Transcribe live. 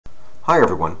Hi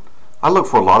everyone. I look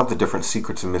for a lot of the different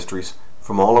secrets and mysteries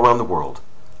from all around the world,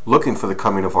 looking for the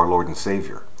coming of our Lord and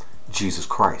Savior, Jesus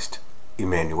Christ,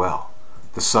 Emmanuel,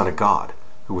 the Son of God,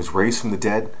 who was raised from the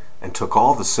dead and took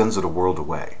all the sins of the world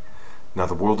away. Now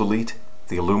the world elite,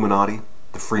 the Illuminati,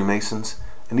 the Freemasons,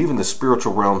 and even the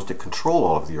spiritual realms that control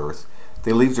all of the earth,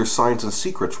 they leave their signs and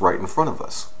secrets right in front of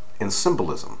us, in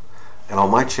symbolism. And on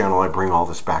my channel I bring all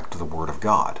this back to the Word of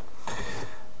God.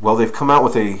 Well, they've come out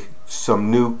with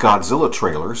some new Godzilla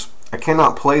trailers. I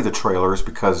cannot play the trailers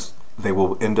because they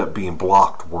will end up being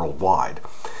blocked worldwide.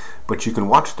 But you can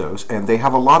watch those, and they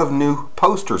have a lot of new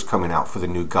posters coming out for the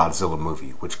new Godzilla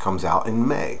movie, which comes out in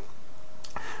May.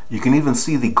 You can even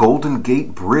see the Golden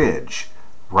Gate Bridge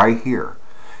right here.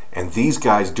 And these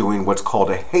guys doing what's called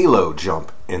a halo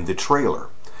jump in the trailer.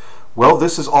 Well,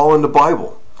 this is all in the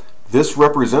Bible. This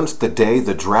represents the day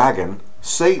the dragon,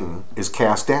 Satan, is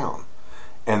cast down.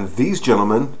 And these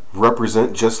gentlemen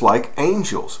represent just like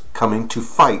angels coming to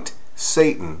fight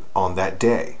Satan on that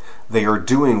day. They are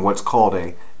doing what's called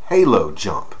a halo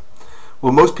jump.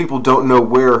 Well, most people don't know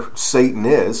where Satan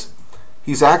is.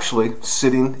 He's actually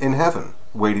sitting in heaven,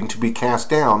 waiting to be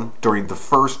cast down during the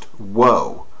first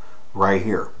woe, right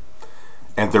here.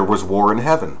 And there was war in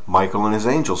heaven. Michael and his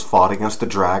angels fought against the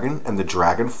dragon, and the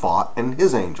dragon fought and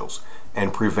his angels,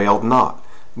 and prevailed not.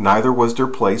 Neither was their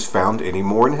place found any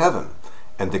more in heaven.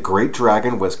 And the great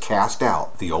dragon was cast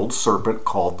out, the old serpent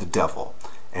called the devil,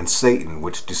 and Satan,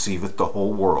 which deceiveth the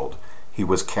whole world. He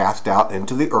was cast out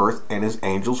into the earth, and his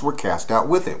angels were cast out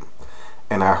with him.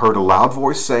 And I heard a loud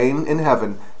voice saying in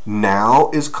heaven,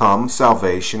 Now is come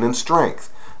salvation and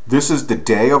strength. This is the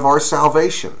day of our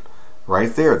salvation.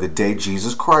 Right there, the day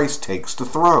Jesus Christ takes the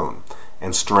throne,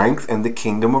 and strength and the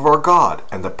kingdom of our God,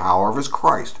 and the power of his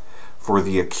Christ. For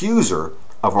the accuser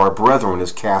of our brethren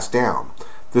is cast down.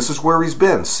 This is where he's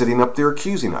been, sitting up there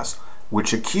accusing us,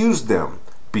 which accused them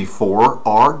before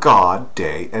our God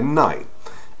day and night.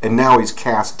 And now he's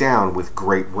cast down with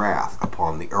great wrath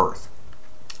upon the earth.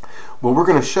 Well, we're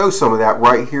going to show some of that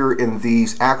right here in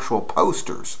these actual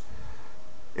posters,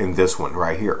 in this one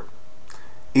right here.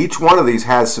 Each one of these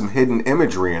has some hidden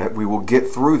imagery in it. We will get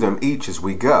through them each as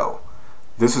we go.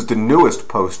 This is the newest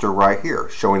poster right here,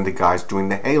 showing the guys doing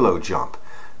the halo jump.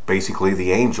 Basically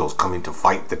the angels coming to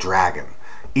fight the dragon.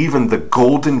 Even the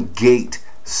Golden Gate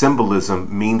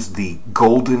symbolism means the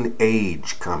golden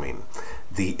age coming.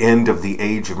 The end of the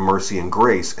age of mercy and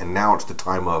grace, and now it's the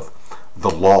time of the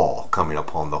law coming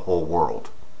upon the whole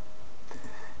world.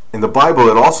 In the Bible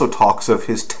it also talks of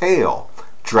his tail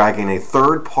dragging a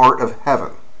third part of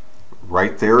heaven.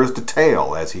 Right there is the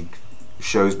tail, as he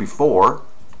shows before,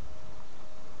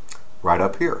 right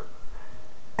up here.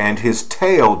 And his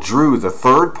tail drew the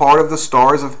third part of the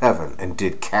stars of heaven, and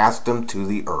did cast them to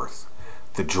the earth.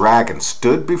 The dragon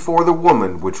stood before the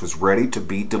woman which was ready to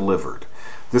be delivered.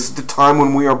 This is the time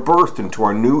when we are birthed into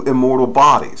our new immortal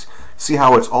bodies. See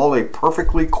how it's all a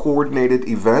perfectly coordinated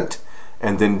event?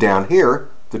 And then down here,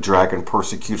 the dragon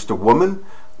persecutes the woman.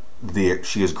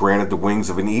 She is granted the wings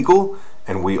of an eagle,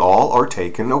 and we all are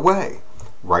taken away,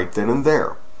 right then and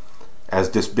there,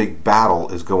 as this big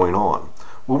battle is going on.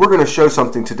 Well, we're going to show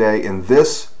something today in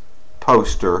this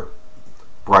poster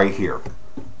right here.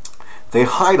 They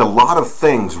hide a lot of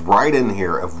things right in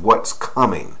here of what's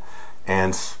coming.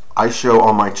 And I show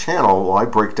on my channel, well, I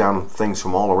break down things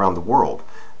from all around the world,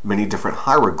 many different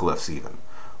hieroglyphs even.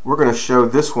 We're going to show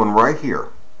this one right here.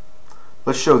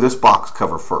 Let's show this box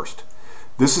cover first.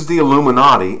 This is the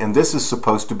Illuminati, and this is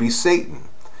supposed to be Satan.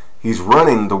 He's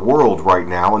running the world right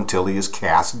now until he is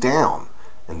cast down,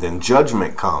 and then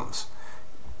judgment comes.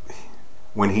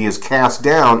 When he is cast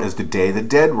down is the day the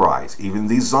dead rise. Even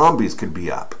these zombies could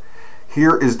be up.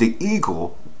 Here is the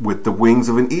eagle with the wings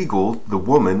of an eagle. The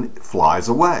woman flies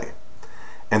away.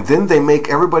 And then they make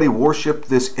everybody worship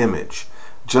this image.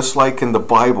 Just like in the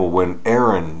Bible when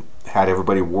Aaron had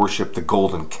everybody worship the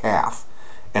golden calf.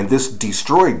 And this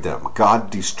destroyed them. God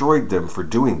destroyed them for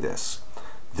doing this.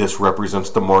 This represents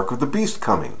the mark of the beast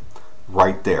coming.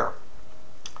 Right there.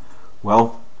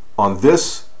 Well, on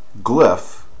this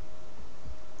glyph,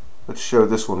 let's show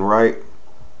this one right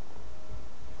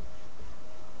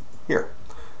here.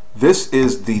 This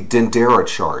is the Dendera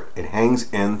chart. It hangs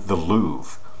in the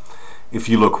Louvre. If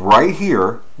you look right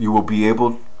here, you will be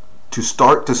able to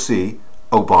start to see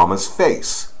Obama's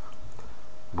face.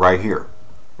 Right here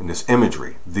in this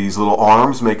imagery. These little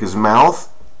arms make his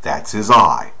mouth. That's his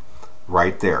eye.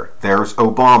 Right there. There's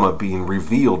Obama being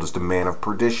revealed as the man of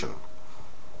perdition.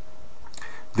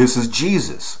 This is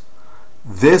Jesus.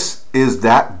 This is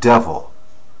that devil.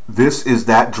 This is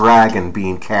that dragon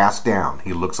being cast down.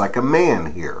 He looks like a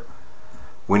man here.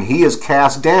 When he is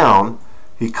cast down,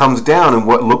 he comes down in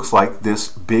what looks like this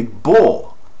big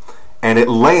bull, and it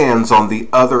lands on the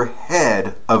other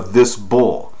head of this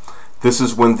bull. This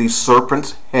is when the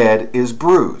serpent's head is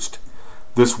bruised.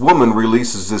 This woman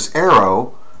releases this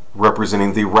arrow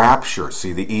representing the rapture.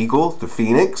 See the eagle, the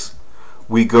phoenix?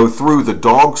 We go through the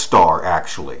dog star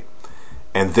actually.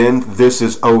 And then this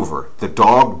is over. The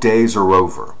dog days are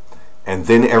over. And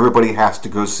then everybody has to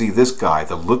go see this guy,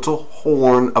 the little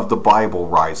horn of the Bible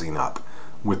rising up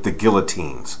with the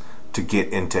guillotines to get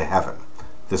into heaven.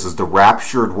 This is the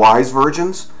raptured wise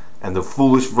virgins, and the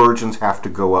foolish virgins have to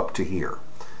go up to here.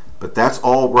 But that's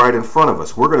all right in front of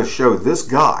us. We're going to show this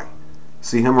guy.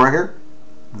 See him right here?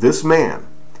 This man.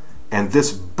 And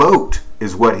this boat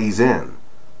is what he's in.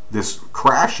 This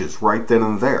crashes right then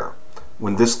and there.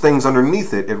 When this thing's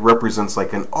underneath it, it represents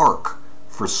like an ark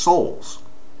for souls.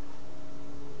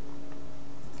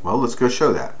 Well, let's go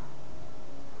show that.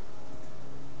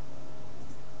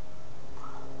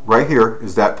 Right here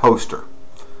is that poster.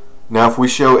 Now, if we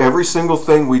show every single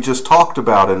thing we just talked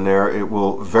about in there, it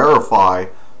will verify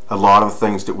a lot of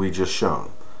things that we just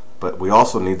shown. But we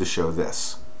also need to show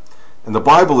this. In the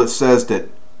Bible, it says that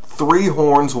 3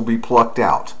 horns will be plucked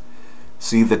out.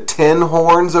 See the 10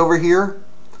 horns over here?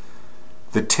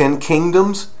 The 10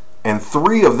 kingdoms, and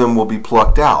 3 of them will be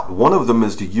plucked out. One of them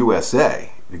is the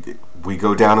USA. We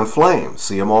go down in flames.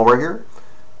 See them all right here?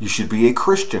 You should be a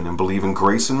Christian and believe in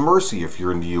grace and mercy if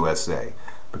you're in the USA,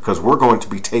 because we're going to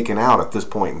be taken out at this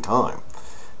point in time.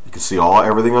 You can see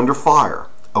everything under fire.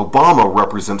 Obama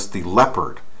represents the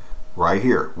leopard right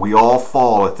here. We all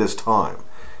fall at this time.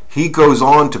 He goes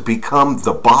on to become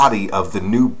the body of the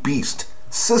new beast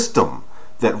system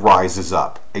that rises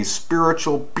up, a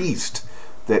spiritual beast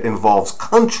that involves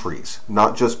countries,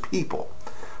 not just people.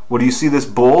 Well, do you see this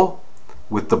bull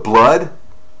with the blood?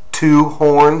 2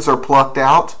 horns are plucked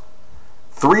out.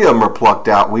 3 of them are plucked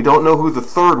out. We don't know who the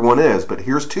 3rd one is, but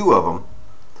here's 2 of them.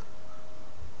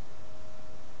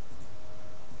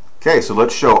 Okay, so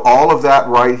let's show all of that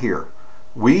right here.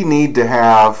 We need to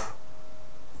have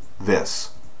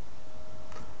this.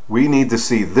 We need to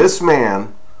see this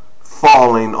man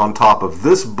falling on top of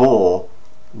this bull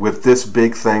with this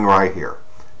big thing right here.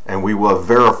 And we will have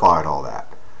verified all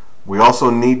that. We also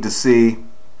need to see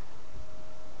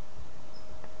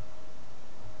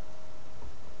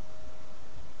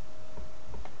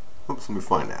let me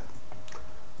find that.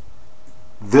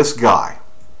 This guy.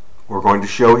 We're going to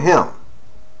show him.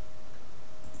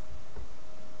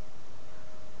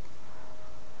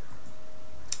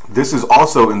 This is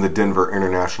also in the Denver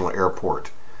International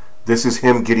Airport. This is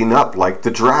him getting up like the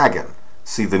dragon.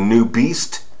 See, the new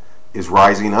beast is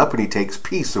rising up and he takes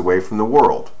peace away from the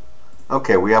world.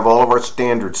 Okay, we have all of our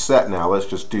standards set now. Let's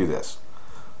just do this.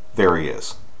 There he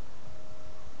is.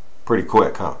 Pretty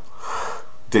quick, huh?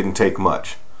 Didn't take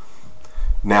much.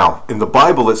 Now, in the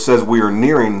Bible it says we are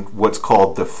nearing what's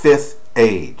called the 5th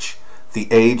age, the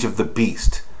age of the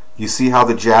beast. You see how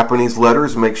the Japanese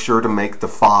letters make sure to make the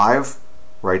 5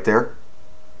 right there?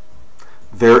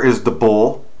 There is the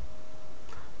bull.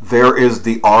 There is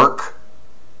the ark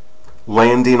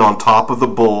landing on top of the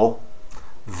bull.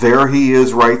 There he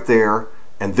is right there,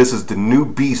 and this is the new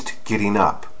beast getting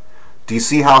up. Do you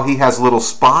see how he has little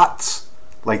spots?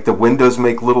 Like the windows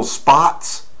make little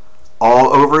spots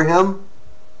all over him?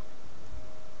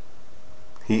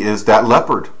 He is that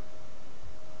leopard.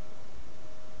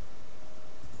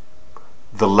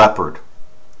 The leopard.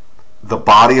 The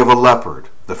body of a leopard,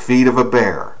 the feet of a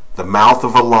bear, the mouth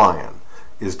of a lion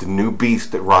is the new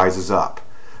beast that rises up.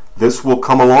 This will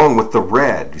come along with the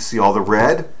red. You see all the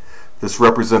red? This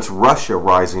represents Russia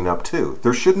rising up too.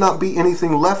 There should not be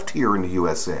anything left here in the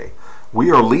USA. We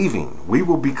are leaving. We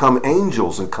will become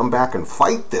angels and come back and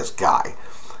fight this guy.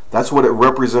 That's what it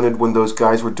represented when those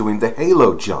guys were doing the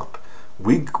halo jump.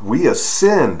 We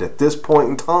ascend at this point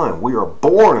in time. We are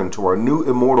born into our new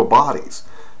immortal bodies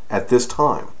at this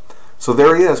time. So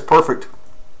there he is, perfect.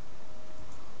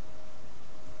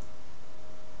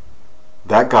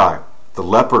 That guy, the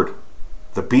leopard,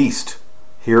 the beast.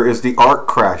 Here is the ark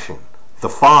crashing. The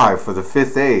 5 for the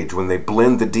 5th age when they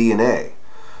blend the DNA.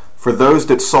 For those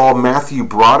that saw Matthew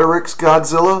Broderick's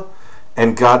Godzilla,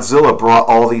 and Godzilla brought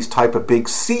all these type of big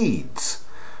seeds,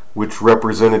 which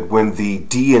represented when the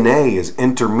DNA is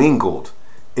intermingled.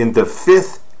 In the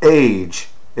 5th age,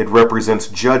 it represents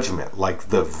judgment, like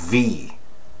the V.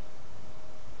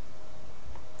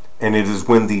 And it is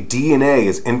when the DNA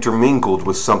is intermingled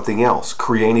with something else,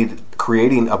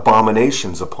 creating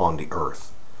abominations upon the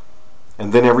earth.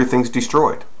 And then everything's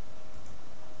destroyed.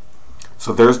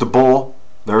 So there's the bull,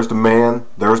 there's the man,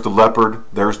 there's the leopard,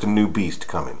 there's the new beast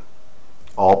coming.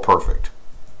 All perfect.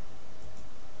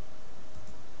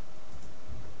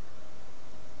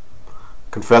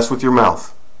 Confess with your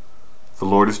mouth, the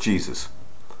Lord is Jesus.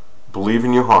 Believe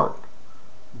in your heart,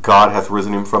 God hath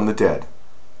risen him from the dead,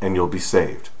 and you'll be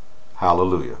saved.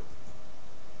 Hallelujah.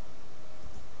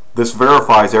 This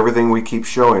verifies everything we keep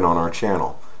showing on our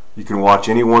channel. You can watch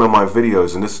any one of my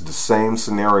videos and this is the same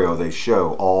scenario they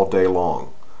show all day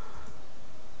long.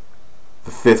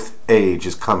 The fifth age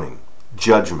is coming.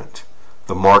 Judgment.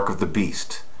 The mark of the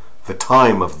beast. The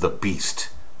time of the beast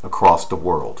across the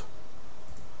world.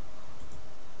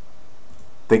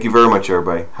 Thank you very much,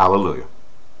 everybody. Hallelujah.